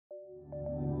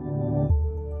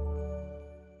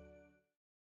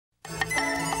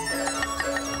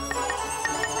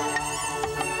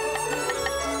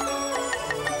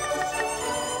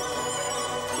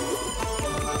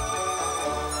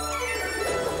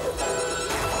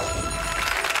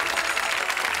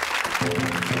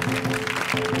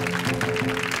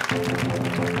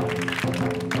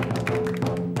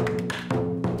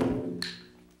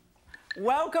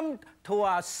Welcome to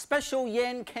our special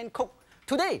Yan Can Cook.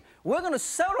 Today, we're going to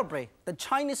celebrate the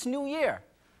Chinese New Year.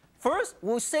 First,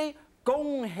 we'll say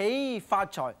Gung Hei Fa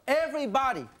Choy.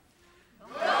 Everybody.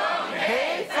 Gung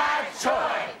Hei Fa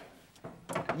Choy.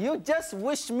 You just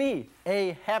wish me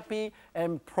a happy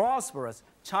and prosperous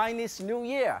Chinese New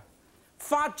Year.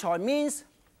 Fa Choy means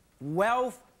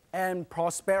wealth and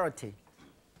prosperity.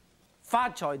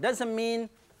 Fa Choy doesn't mean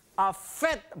a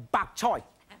fat bak choy.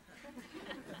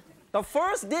 The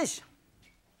first dish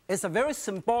is a very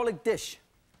symbolic dish,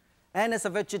 and it's a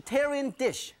vegetarian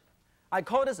dish. I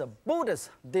call this a Buddhist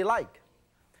delight.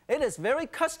 It is very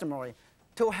customary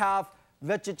to have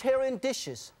vegetarian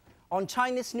dishes on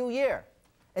Chinese New Year.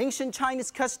 Ancient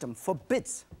Chinese custom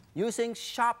forbids using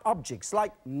sharp objects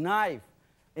like knife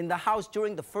in the house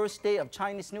during the first day of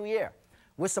Chinese New Year.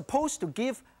 We're supposed to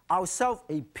give ourselves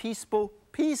a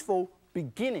peaceful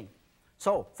beginning.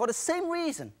 So, for the same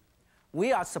reason,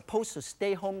 we are supposed to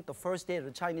stay home the first day of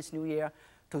the Chinese New Year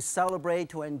to celebrate,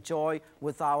 to enjoy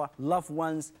with our loved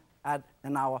ones and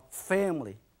our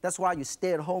family. That's why you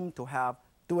stay at home to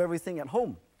do everything at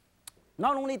home.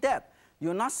 Not only that,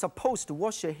 you're not supposed to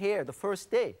wash your hair the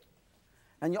first day.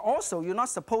 And you're not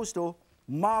supposed to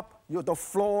mop the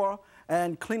floor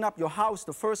and clean up your house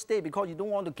the first day because you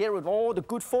don't want to get rid of all the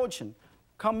good fortune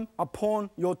come upon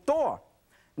your door.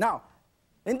 Now,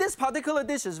 in this particular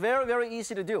dish, it's very, very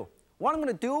easy to do. What I'm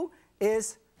going to do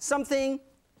is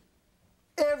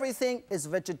everything is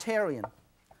vegetarian.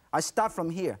 I start from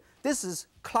here. This is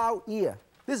cloud ear.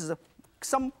 This is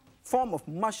some form of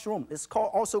mushroom. It's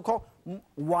also called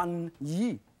wan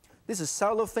yi. This is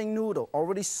cellophane noodle,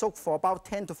 already soaked for about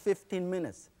 10 to 15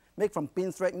 minutes. Made from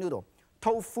bean thread noodle.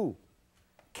 Tofu,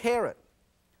 carrot,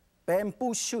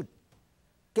 bamboo shoot,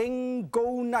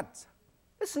 gung nuts.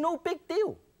 It's no big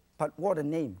deal, but what a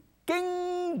name.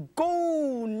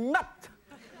 Gung nut.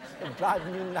 Drive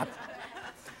me nuts.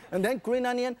 And then green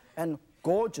onion and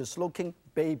gorgeous looking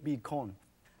baby corn.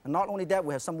 And not only that,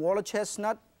 we have some water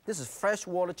chestnut. This is fresh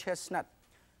water chestnut.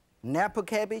 Napa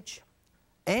cabbage.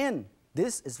 And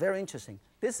this is very interesting.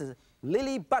 This is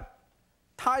lily bud,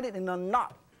 tied it in a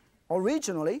knot.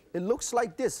 Originally, it looks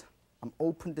like this. I'm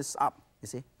open this up. You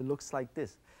see, it looks like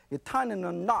this. You tie it in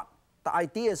a knot. The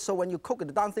idea is so when you cook it,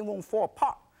 the darn thing won't fall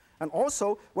apart. And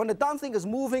also, when the darn thing is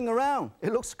moving around,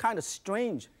 it looks kind of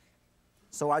strange.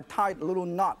 So I tied a little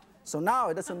knot. So now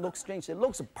it doesn't look strange. It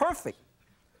looks perfect.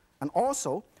 And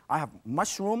also, I have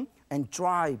mushroom and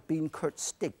dry bean curd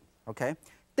stick. Okay?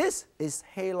 This is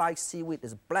hay-like seaweed.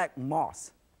 It's black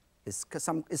moss.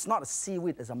 It's not a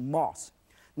seaweed. It's a moss.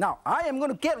 Now, I am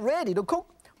going to get ready to cook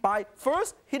by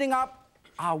first heating up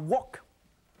our wok.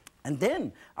 And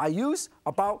then I use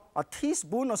about a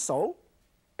teaspoon or so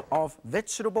of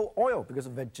vegetable oil because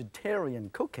of vegetarian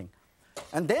cooking.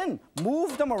 And then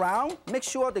move them around, make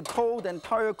sure they coat the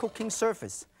entire cooking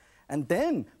surface. And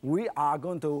then we are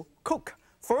going to cook.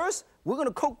 First, we're going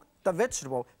to cook the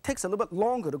vegetable. It takes a little bit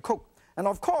longer to cook. And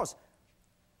of course,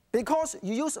 because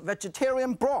you use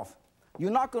vegetarian broth,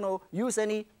 you're not going to use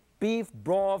any beef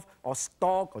broth or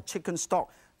stock or chicken stock.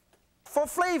 For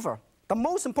flavor, the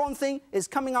most important thing is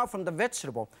coming out from the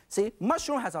vegetable. See,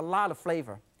 mushroom has a lot of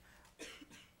flavor.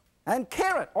 And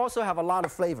carrot also have a lot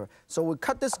of flavor. So we'll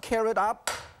cut this carrot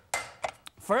up.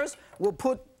 First, we'll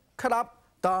cut up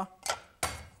the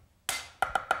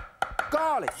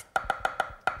garlic.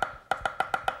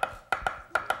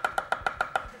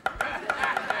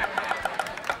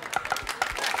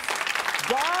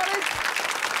 Garlic.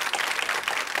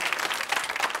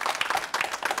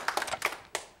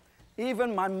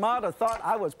 Even my mother thought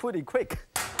I was pretty quick.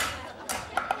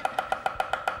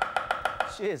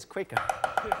 She is quicker.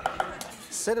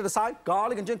 Set it aside,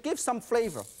 garlic, and just give some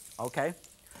flavor, okay?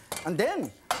 And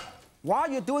then, while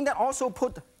you're doing that, also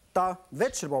put the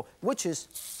vegetable, which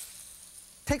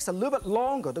takes a little bit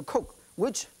longer to cook,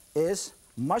 which is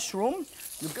mushroom.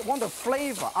 You want the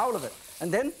flavor out of it.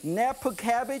 And then Napa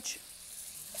cabbage.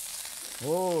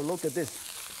 Oh, look at this.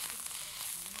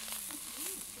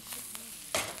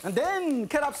 And then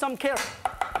cut up some carrot.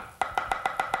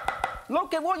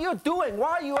 Look at what you're doing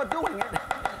while you are doing it.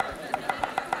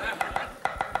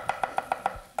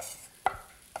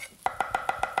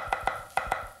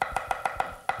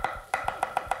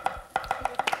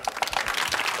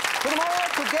 Put them all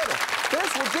together.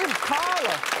 This will give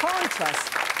color, contrast.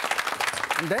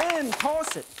 And then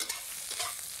toss it.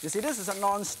 You see, this is a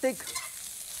non-stick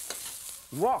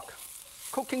wok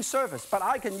cooking surface, but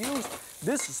I can use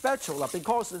this spatula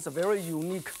because it's a very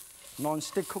unique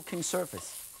non-stick cooking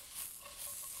surface.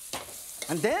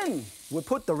 And then we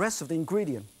put the rest of the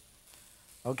ingredient.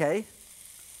 Okay?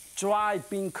 Dry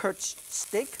bean curd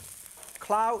stick,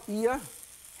 cloud ear,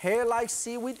 hair-like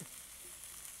seaweed,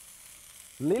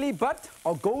 lily bud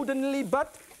or golden lily bud,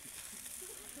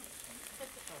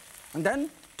 and then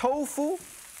tofu,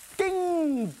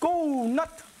 Gung go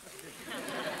nut.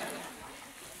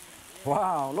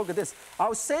 Wow, look at this.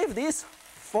 I'll save this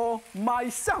for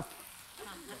myself.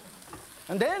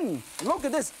 And then, look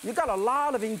at this. You got a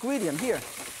lot of ingredient here.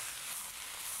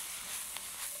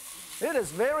 It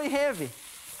is very heavy.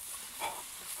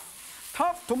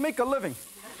 Tough to make a living.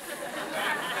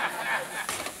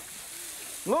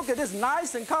 Look at this,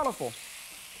 nice and colorful.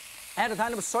 Add a tiny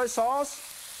bit of soy sauce.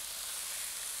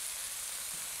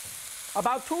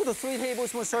 About 2 to 3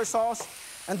 tablespoons soy sauce.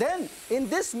 And then, in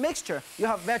this mixture, you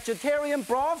have vegetarian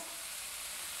broth.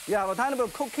 You have a tiny bit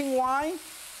of cooking wine.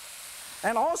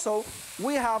 And also,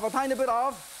 we have a tiny bit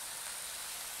of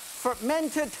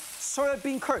fermented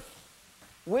soybean curd,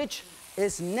 which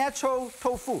is natural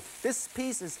tofu. This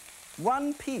piece is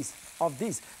 1 piece of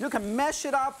these. You can mash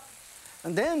it up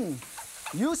and then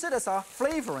use it as a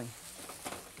flavoring.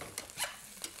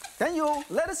 Then you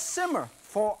let it simmer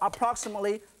for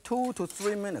approximately 2 to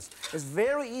 3 minutes. It's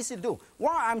very easy to do.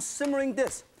 While I'm simmering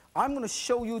this, I'm going to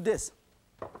show you this.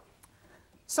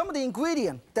 Some of the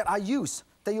ingredients that I use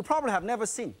that you probably have never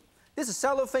seen. This is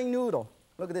cellophane noodle.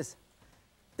 Look at this.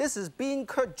 This is bean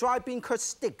curd, dry bean curd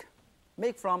stick,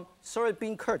 made from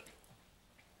soybean curd.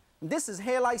 This is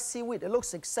hair-like seaweed. It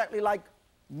looks exactly like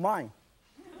mine.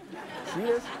 See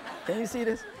this? Can you see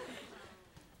this?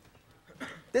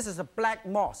 This is a black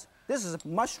moss. This is a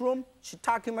mushroom,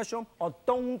 shiitake mushroom, or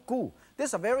donggu. This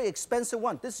is a very expensive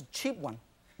one. This is a cheap one.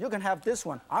 You can have this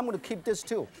one. I'm going to keep this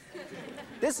too.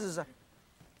 This is a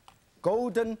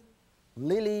golden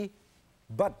lily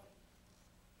bud.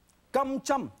 Gum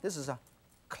jum. This is a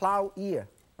cloud ear.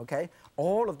 Okay?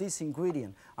 All of these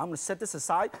ingredients. I'm going to set this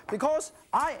aside because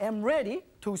I am ready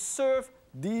to serve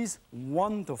this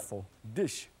wonderful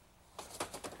dish.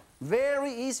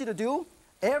 Very easy to do.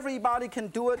 Everybody can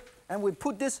do it. And we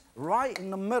put this right in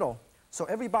the middle so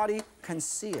everybody can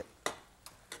see it.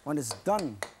 When it's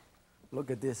done, look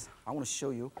at this. I want to show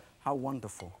you how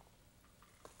wonderful.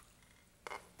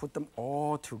 Put them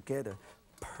all together.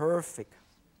 Perfect.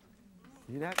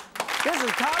 See that? This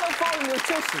is colorful and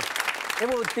nutritious. It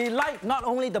will delight not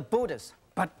only the Buddhists,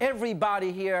 but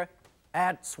everybody here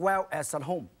as well as at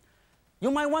home.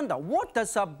 You might wonder, what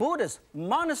does a Buddhist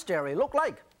monastery look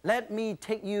like? Let me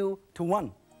take you to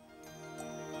one.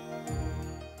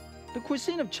 The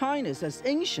cuisine of China is as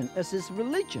ancient as its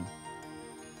religion.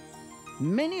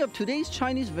 Many of today's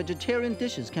Chinese vegetarian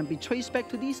dishes can be traced back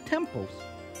to these temples.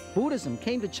 Buddhism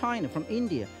came to China from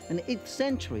India in the 8th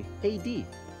century AD.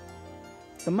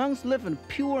 The monks live a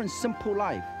pure and simple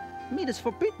life. Meat is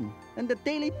forbidden in the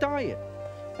daily diet.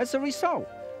 As a result,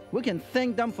 we can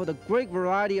thank them for the great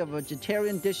variety of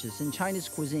vegetarian dishes in Chinese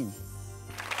cuisine.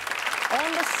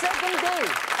 On the second day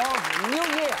of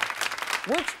New Year,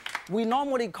 which we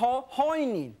normally call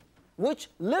Hoinin, which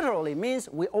literally means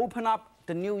we open up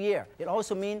the new year. It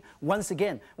also means, once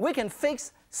again, we can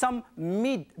fix some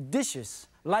meat dishes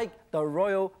like the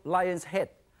royal lion's head.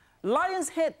 Lion's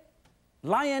head,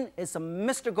 lion is a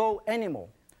mystical animal.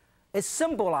 It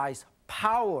symbolizes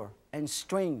power and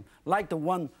strength, like the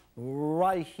one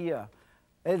right here.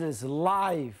 It is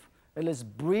live, it is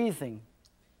breathing.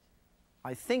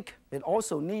 I think it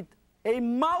also needs a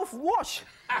mouthwash.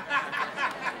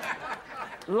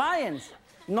 Lions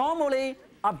normally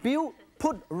are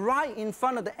put right in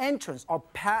front of the entrance of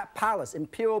palace,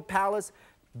 imperial palace,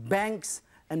 banks,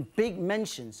 and big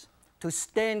mansions to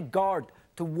stand guard,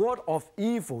 to ward off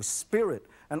evil spirit,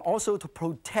 and also to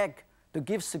protect, to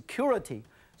give security.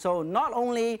 So not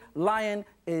only lion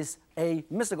is a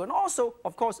mystical, and also,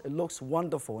 of course, it looks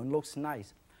wonderful and looks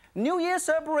nice. New Year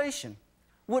celebration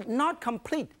would not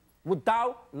complete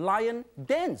without lion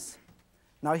dance.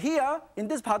 Now here, in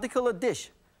this particular dish,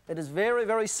 it is very,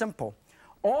 very simple.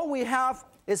 All we have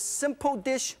is simple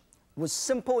dish with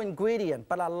simple ingredient,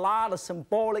 but a lot of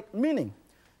symbolic meaning.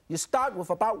 You start with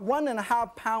about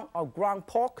 1.5 pounds of ground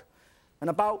pork and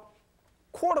about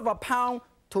 1/4 pound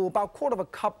to about 1/4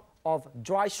 cup of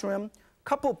dry shrimp,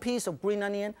 couple pieces of green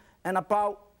onion, and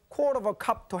about 1/4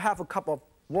 cup to 1/2 cup of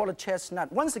water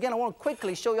chestnut. Once again, I want to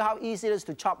quickly show you how easy it is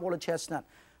to chop water chestnut.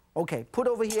 Okay, put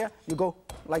over here, you go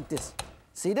like this.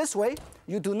 See, this way,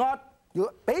 you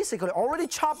basically already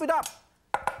chop it up.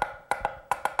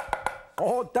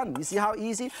 All done. You see how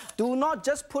easy? Do not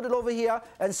just put it over here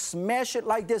and smash it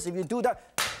like this. If you do that,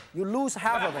 you lose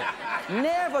half of it.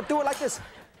 Never do it like this.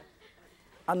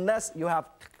 Unless you have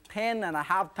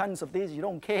 10.5 tons of these, you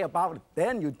don't care about it,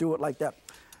 then you do it like that.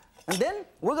 And then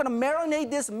we're going to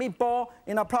marinate this meatball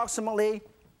in approximately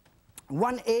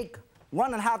 1 egg,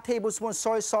 1.5 tablespoons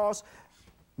soy sauce,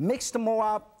 mix them all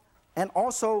up, and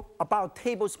also about a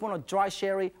tablespoon of dry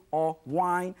sherry or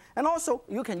wine. And also,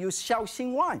 you can use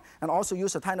Shaoxing wine, and also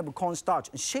use a tiny bit of cornstarch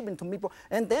and shape into meatball.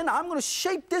 And then I'm going to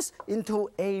shape this into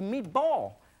a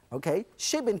meatball, okay?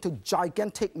 Shape into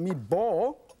gigantic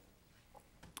meatball.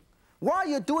 While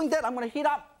you're doing that, I'm going to heat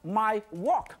up my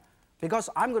wok, because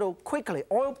I'm going to quickly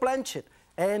oil blanch it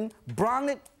and brown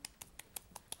it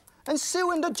and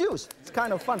seal in the juice. It's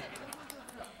kind of fun.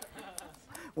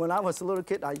 When I was a little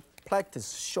kid, I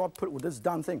practiced shot put with this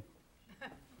darn thing.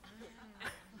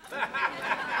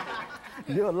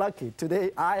 You're lucky.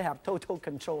 Today, I have total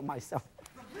control of myself.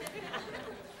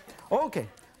 Okay,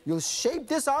 you shape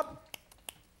this up.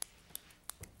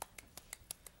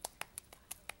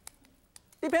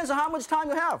 Depends on how much time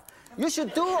you have. You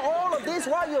should do all of this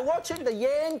while you're watching the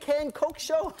Yan Can Cook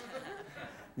show.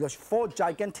 Your 4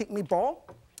 gigantic meatball.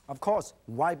 Of course,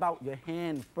 wipe out your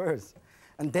hand first.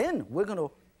 And then we're going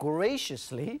to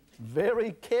graciously,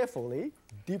 very carefully,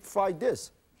 deep fry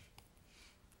this.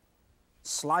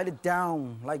 Slide it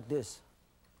down like this.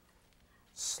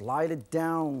 Slide it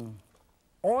down.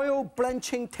 Oil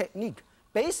blanching technique.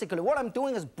 Basically, what I'm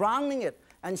doing is browning it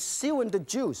and sealing the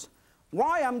juice.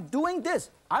 While I'm doing this,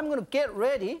 I'm going to get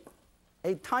ready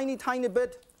a tiny, tiny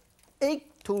bit,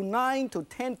 8 to 9 to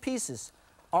 10 pieces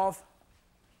of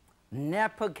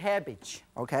Napa cabbage,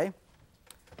 okay?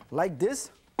 Like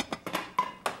this.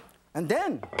 And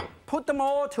then put them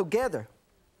all together.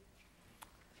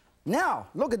 Now,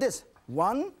 look at this.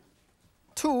 1,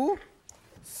 2,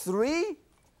 3,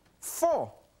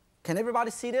 4. Can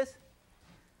everybody see this?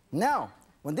 Now,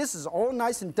 when this is all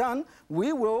nice and done,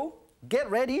 we will get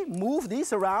ready, move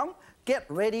these around, get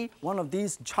ready one of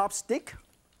these chopsticks.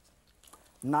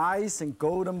 Nice and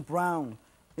golden brown.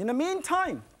 In the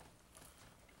meantime,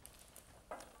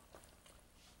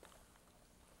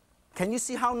 can you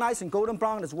see how nice and golden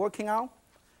brown is working out?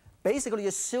 Basically,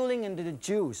 you're sealing into the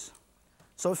juice.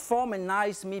 So it forms a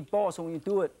nice meatball, so when you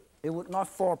do it, it would not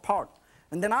fall apart.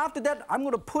 And then after that, I'm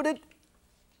going to put it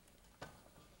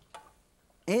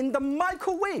in the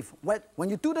microwave. When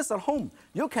you do this at home,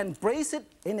 you can braise it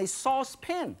in a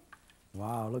saucepan.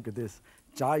 Wow, look at this.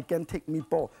 Gigantic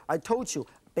meatball. I told you,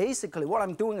 basically what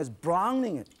I'm doing is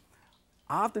browning it.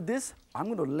 After this, I'm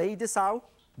going to lay this out,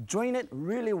 drain it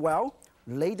really well,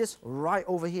 lay this right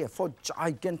over here for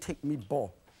gigantic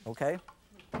meatball, okay?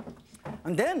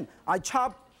 And then I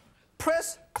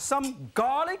press some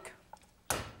garlic,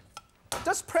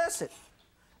 just press it.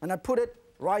 And I put it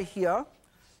right here,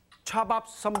 chop up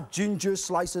some ginger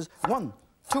slices, 1,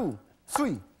 2,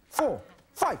 3, 4,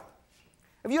 5.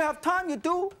 If you have time, you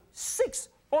do 6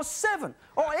 or 7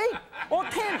 or 8 or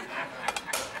 10.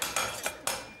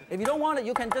 If you don't want it,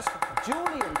 you can just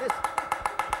julienne this.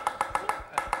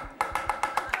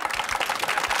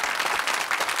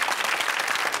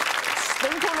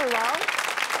 Sprinkle it around,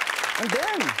 and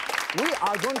then we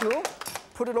are going to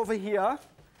put it over here,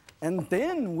 and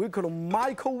then we're going to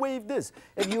microwave this.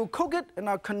 If you cook it in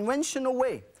a conventional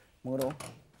way,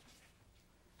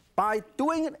 by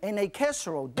doing it in a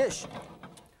casserole dish,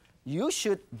 you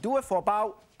should do it for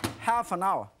about half an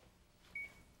hour.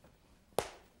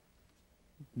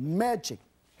 Magic.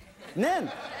 And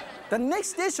then, the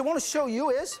next dish I want to show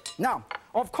you is, now,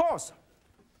 of course,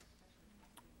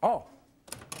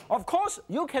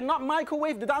 you cannot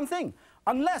microwave the damn thing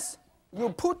unless you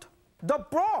put the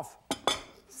broth.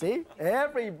 See,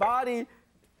 everybody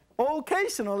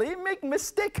occasionally make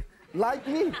mistake like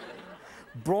me.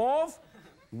 Broth,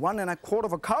 1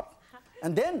 1/4 cup,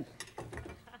 and then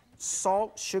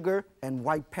salt, sugar, and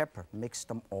white pepper. Mix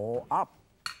them all up.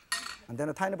 And then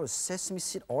a tiny bit of sesame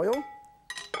seed oil.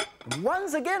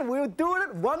 Once again, we'll do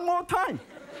it one more time.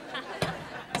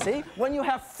 See, when you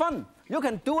have fun, you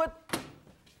can do it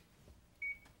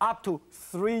up to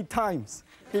 3 times.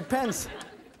 Depends.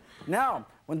 Now,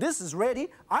 when this is ready,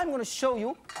 I'm going to show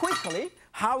you quickly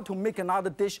how to make another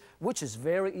dish, which is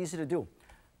very easy to do.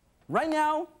 Right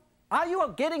now, are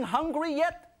you getting hungry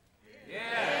yet?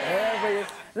 Yeah.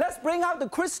 Let's bring out the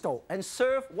crystal and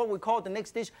serve what we call the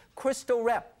next dish, crystal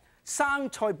wrap, sang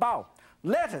choy bao.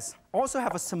 Lettuce also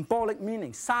have a symbolic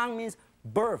meaning. Sang means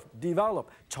birth, develop.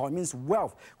 Choy means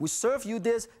wealth. We serve you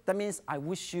this. That means I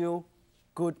wish you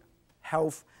good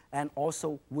health and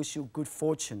also wish you good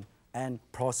fortune and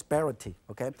prosperity,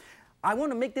 okay? I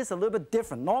want to make this a little bit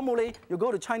different. Normally, you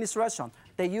go to Chinese restaurant,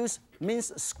 they use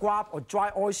minced squab or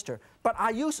dry oyster, but I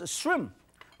use shrimp.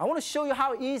 I want to show you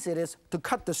how easy it is to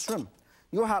cut the shrimp.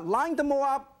 You have lined them all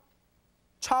up,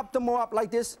 chop them all up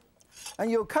like this. And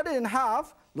you cut it in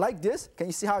half like this. Can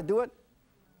you see how I do it?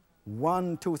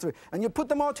 1, 2, 3. And you put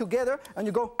them all together and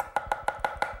you go.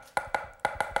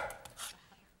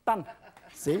 Done.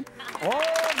 See? All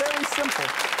very simple.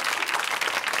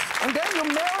 And then you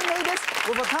marinate it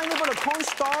with a tiny bit of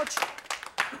cornstarch.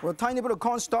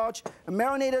 And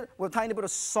marinate it with a tiny bit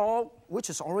of salt, which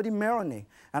is already marinated,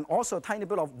 and also a tiny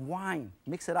bit of wine.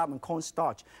 Mix it up in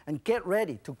cornstarch and get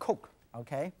ready to cook,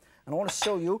 okay? And I want to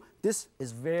show you, this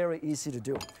is very easy to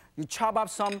do. You chop up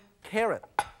some carrot.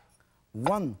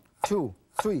 1, 2,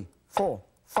 3, 4,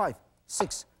 5,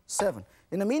 6, 7.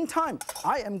 In the meantime,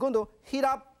 I am going to heat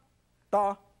up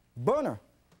the burner.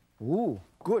 Ooh,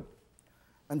 good.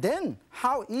 And then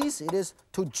how easy it is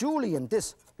to julienne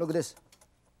this. Look at this.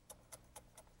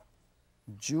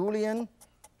 Julienne.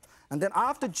 And then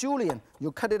after julienne,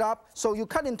 you cut it up. So you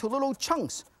cut into little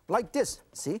chunks like this.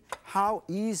 See how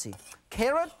easy.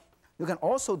 Carrot, you can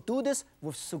also do this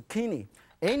with zucchini.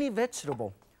 Any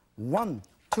vegetable. 1,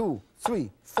 2, 3,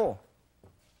 4.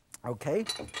 Okay.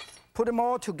 Put them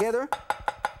all together.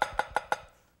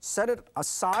 Set it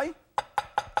aside.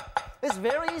 It's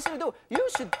very easy to do. You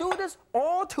should do this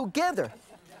all together.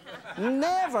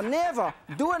 Never, never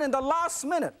do it in the last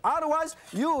minute. Otherwise,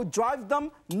 you drive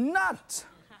them nuts.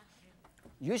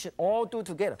 You should all do it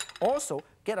together. Also,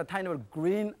 get a tiny bit of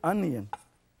green onion.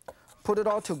 Put it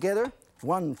all together.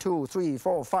 1, 2, 3,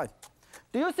 4, 5.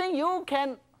 Do you think you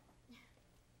can?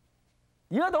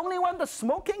 You're the only one that's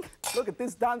smoking? Look at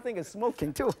this darn thing is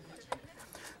smoking too.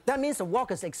 That means the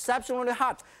wok is exceptionally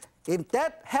hot. If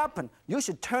that happened, you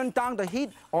should turn down the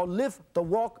heat or lift the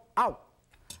wok out.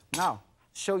 Now,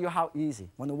 show you how easy.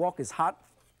 When the wok is hot,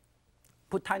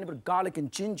 put a tiny bit of garlic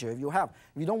and ginger if you have.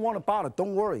 If you don't want to bother,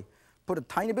 don't worry. Put a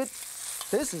tiny bit.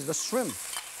 This is the shrimp.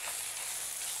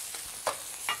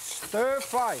 Stir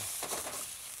fry.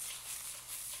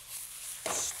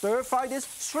 Stir fry this.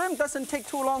 Shrimp doesn't take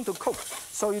too long to cook,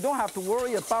 so you don't have to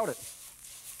worry about it.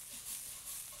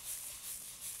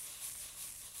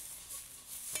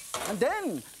 And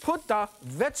then put the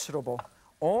vegetable,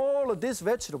 all of this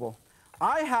vegetable.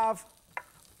 I have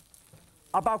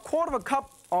about 1/4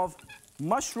 cup of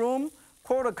mushroom,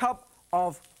 1/4 cup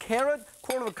of carrot,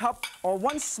 1/4 cup or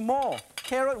 1 small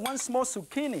carrot, 1 small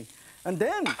zucchini. And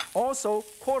then also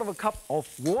 1/4 cup of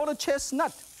water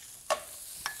chestnut.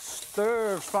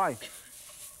 Stir fry.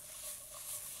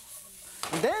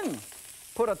 And then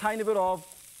put a tiny bit of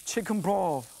chicken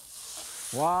broth.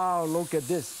 Wow, look at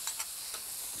this.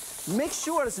 Make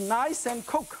sure it's nice and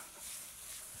cooked.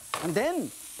 And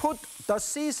then put the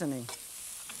seasoning.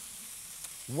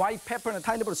 White pepper and a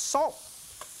tiny bit of salt.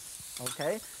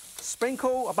 Okay.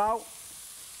 Sprinkle about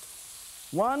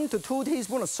 1 to 2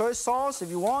 teaspoons of soy sauce if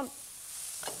you want.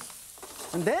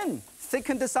 And then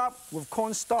thicken this up with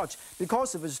cornstarch,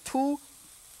 because if it's too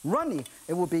runny,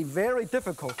 it will be very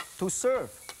difficult to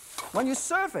serve. When you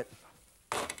serve it,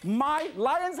 my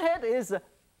lion's head is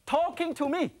talking to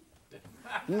me.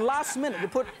 In the last minute, you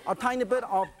put a tiny bit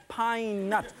of pine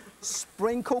nut.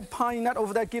 Sprinkle pine nut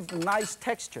over there, give a nice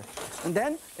texture. And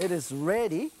then it is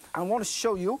ready. I want to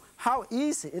show you how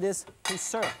easy it is to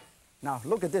serve. Now,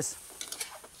 look at this.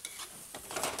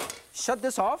 Shut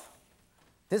this off.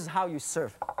 This is how you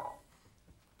serve.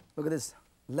 Look at this.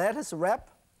 Lettuce wrap.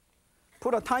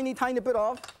 Put a tiny, tiny bit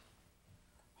of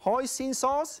hoisin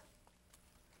sauce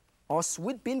or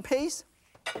sweet bean paste.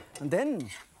 And then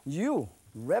you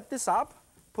wrap this up.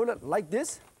 Put it like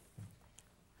this.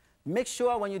 Make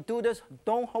sure when you do this,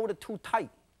 don't hold it too tight.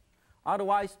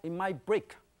 Otherwise, it might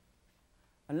break.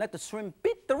 And let the shrimp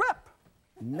beat the wrap.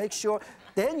 Make sure,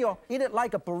 then you'll eat it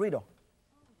like a burrito.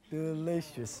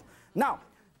 Delicious. Now,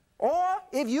 or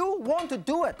if you want to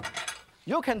do it,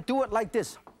 you can do it like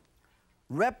this.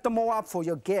 Wrap them all up for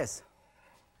your guests.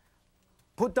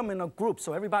 Put them in a group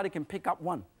so everybody can pick up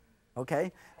one.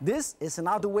 Okay? This is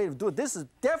another way to do it. This is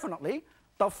definitely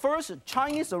the first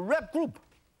Chinese wrap group.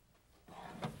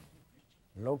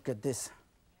 Look at this.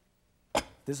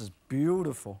 This is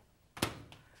beautiful.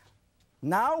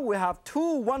 Now we have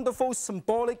 2 wonderful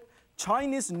symbolic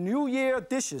Chinese New Year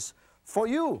dishes for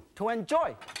you to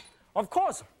enjoy. Of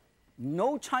course,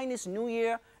 no Chinese New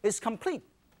Year is complete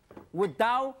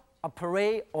without a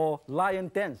parade or lion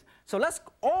dance. So let's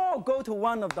all go to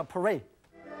one of the parade.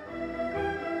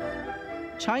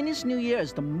 Chinese New Year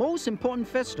is the most important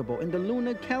festival in the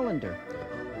lunar calendar.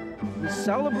 We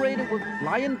celebrate it with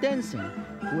lion dancing.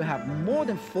 We have more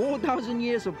than 4,000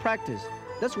 years of practice.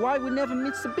 That's why we never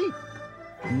miss a beat.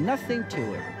 Nothing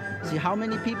to it. See how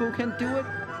many people can do it?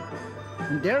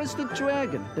 And there is the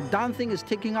dragon. The darn thing is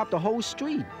taking up the whole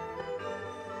street.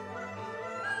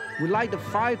 we light the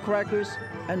firecrackers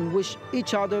and wish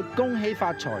each other Gung Hei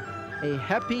Fa Choy, a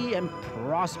happy and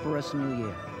prosperous New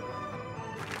Year.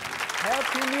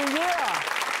 Happy New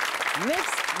Year!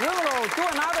 Next, we will do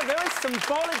another very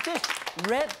symbolic dish,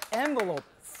 red envelope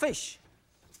fish.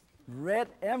 Red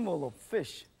envelope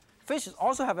fish. Fish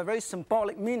also have a very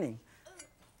symbolic meaning.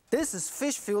 This is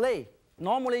fish fillet.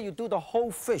 Normally you do the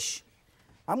whole fish.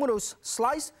 I'm going to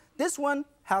slice. This one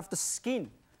have the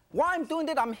skin. While I'm doing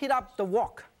that, I'm heat up the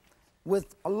wok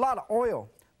with a lot of oil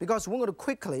because we're going to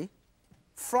quickly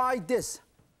fry this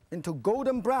into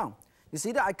golden brown. You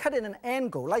see that? I cut it at an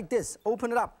angle like this.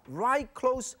 Open it up right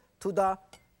close to the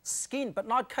skin, but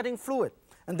not cutting through it.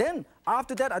 And then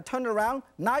after that, I turn it around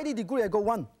 90 degrees. I go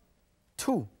 1,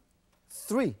 2,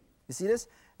 3. You see this?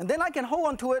 And then I can hold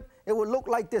on to it. It will look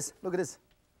like this. Look at this.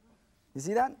 You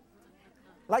see that?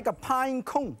 Like a pine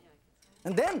cone.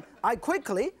 And then I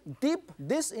quickly dip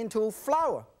this into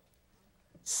flour,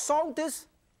 salt this,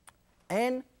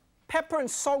 and pepper and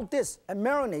salt this, and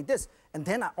marinate this. And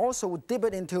then I also will dip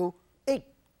it into egg,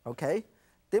 okay?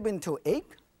 Dip into egg.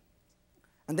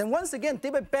 And then once again,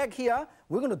 dip it back here.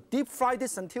 We're going to deep fry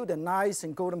this until they're nice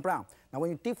and golden brown. Now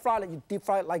when you deep fry it, you deep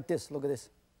fry it like this. Look at this.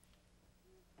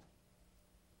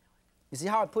 You see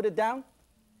how I put it down?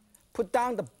 Put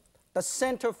down the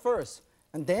center first,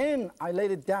 and then I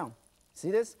laid it down.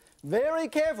 See this? Very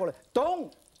carefully.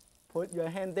 Don't put your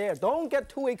hand there. Don't get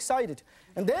too excited.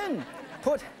 And then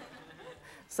put,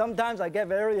 sometimes I get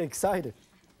very excited.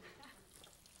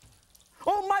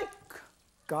 Oh my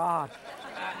God.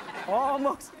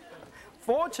 Almost.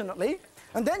 Fortunately.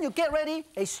 And then you get ready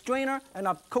a strainer and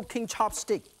a cooking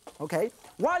chopstick. Okay?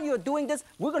 While you're doing this,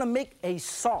 we're going to make a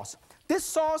sauce. This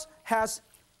sauce has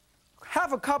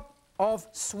half a cup of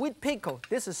sweet pickle.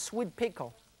 This is sweet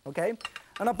pickle. Okay?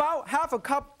 And about half a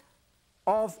cup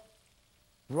of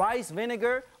rice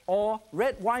vinegar or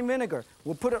red wine vinegar.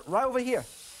 We'll put it right over here.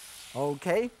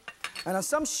 Okay? And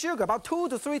some sugar, about 2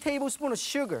 to 3 tablespoons of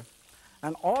sugar.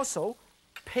 And also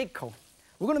pickle.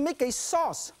 We're going to make a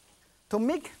sauce to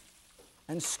make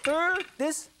and stir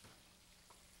this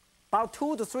about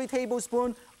 2 to 3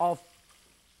 tablespoons of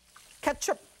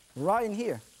ketchup right in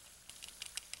here.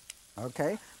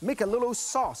 Okay? Make a little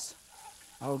sauce.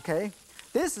 Okay?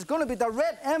 This is going to be the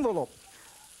red envelope.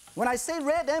 When I say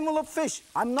red envelope fish,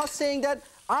 I'm not saying that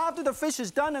after the fish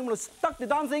is done, I'm going to stuck the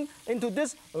damn thing into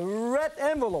this red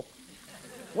envelope.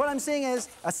 What I'm saying is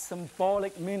a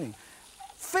symbolic meaning.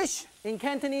 Fish in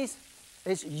Cantonese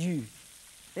is yu.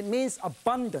 It means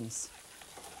abundance.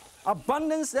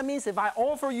 Abundance, that means if I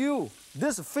offer you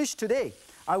this fish today,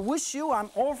 I wish you, I'm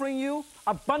offering you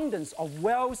abundance of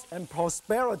wealth and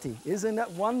prosperity. Isn't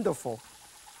that wonderful?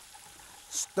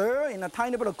 Stir in a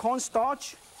tiny bit of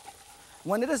cornstarch.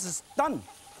 When it is done,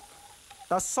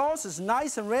 the sauce is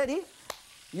nice and ready,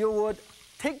 you would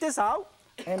take this out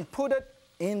and put it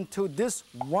into this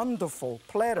wonderful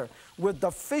platter with the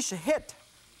fish head.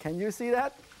 Can you see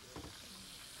that?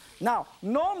 Now,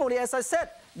 normally, as I said,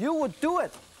 you would do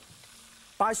it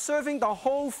by serving the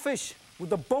whole fish with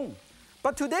the bone.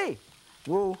 But today,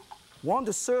 we'll want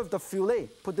to serve the fillet.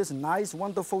 Put this nice,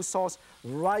 wonderful sauce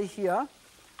right here.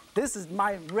 This is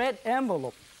my red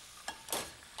envelope.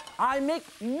 I make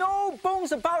no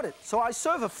bones about it, so I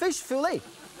serve a fish fillet.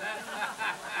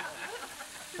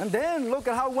 And then look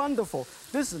at how wonderful.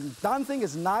 This done thing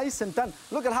is nice and done.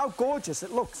 Look at how gorgeous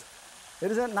it looks.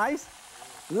 Isn't that nice?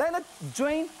 Let it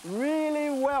drain really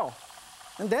well.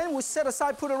 And then we set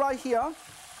aside, put it right here.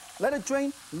 Let it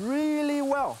drain really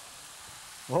well.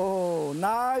 Oh,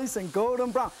 nice and golden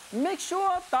brown. Make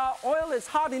sure the oil is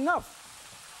hot enough.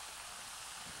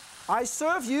 I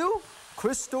serve you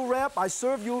crystal wrap. I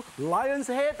serve you lion's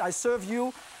head. I serve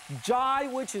you jai,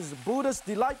 which is Buddhist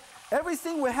delight.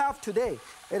 Everything we have today,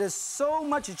 it is so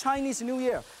much Chinese New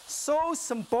Year, so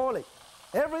symbolic.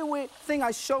 Everything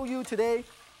I show you today,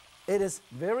 it is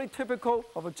very typical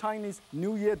of a Chinese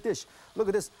New Year dish. Look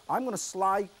at this. I'm going to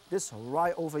slide this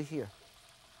right over here.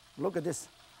 Look at this.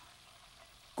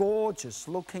 Gorgeous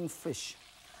looking fish.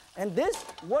 And this,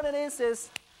 what it is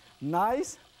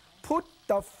nice. Put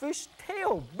the fish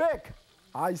tail back.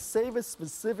 I save it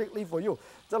specifically for you.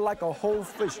 Just like a whole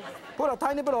fish. Put a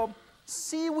tiny bit of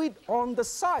seaweed on the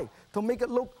side to make it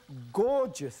look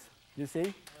gorgeous. You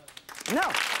see?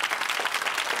 Now,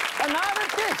 another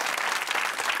dish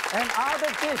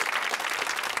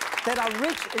that are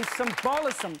rich in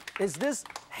symbolism is this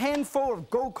handful of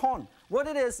gold corn. What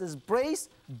it is braised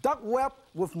duck web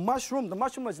with mushroom. The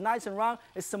mushroom is nice and round.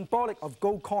 It's symbolic of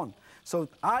gold corn. So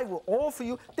I will offer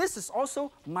you. This is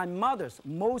also my mother's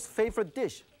most favorite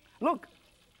dish. Look,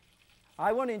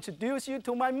 I want to introduce you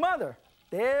to my mother.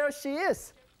 There she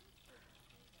is.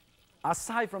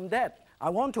 aside from that, I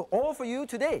want to offer you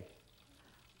today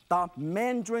the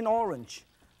mandarin orange.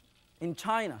 In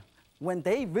China, when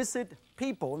they visit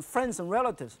people and friends and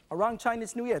relatives around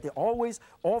Chinese New Year, they always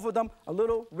offer them a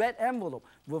little red envelope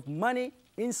with money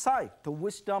inside to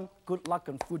wish them good luck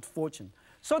and good fortune.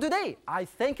 So today, I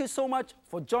thank you so much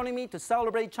for joining me to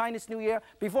celebrate Chinese New Year.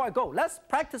 Before I go, let's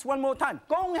practice one more time.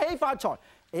 Gung hei fa choy.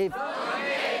 Good.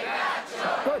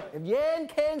 If Yan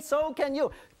can, so can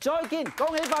you. Joy kin.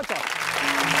 Gung hei fa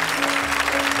choy.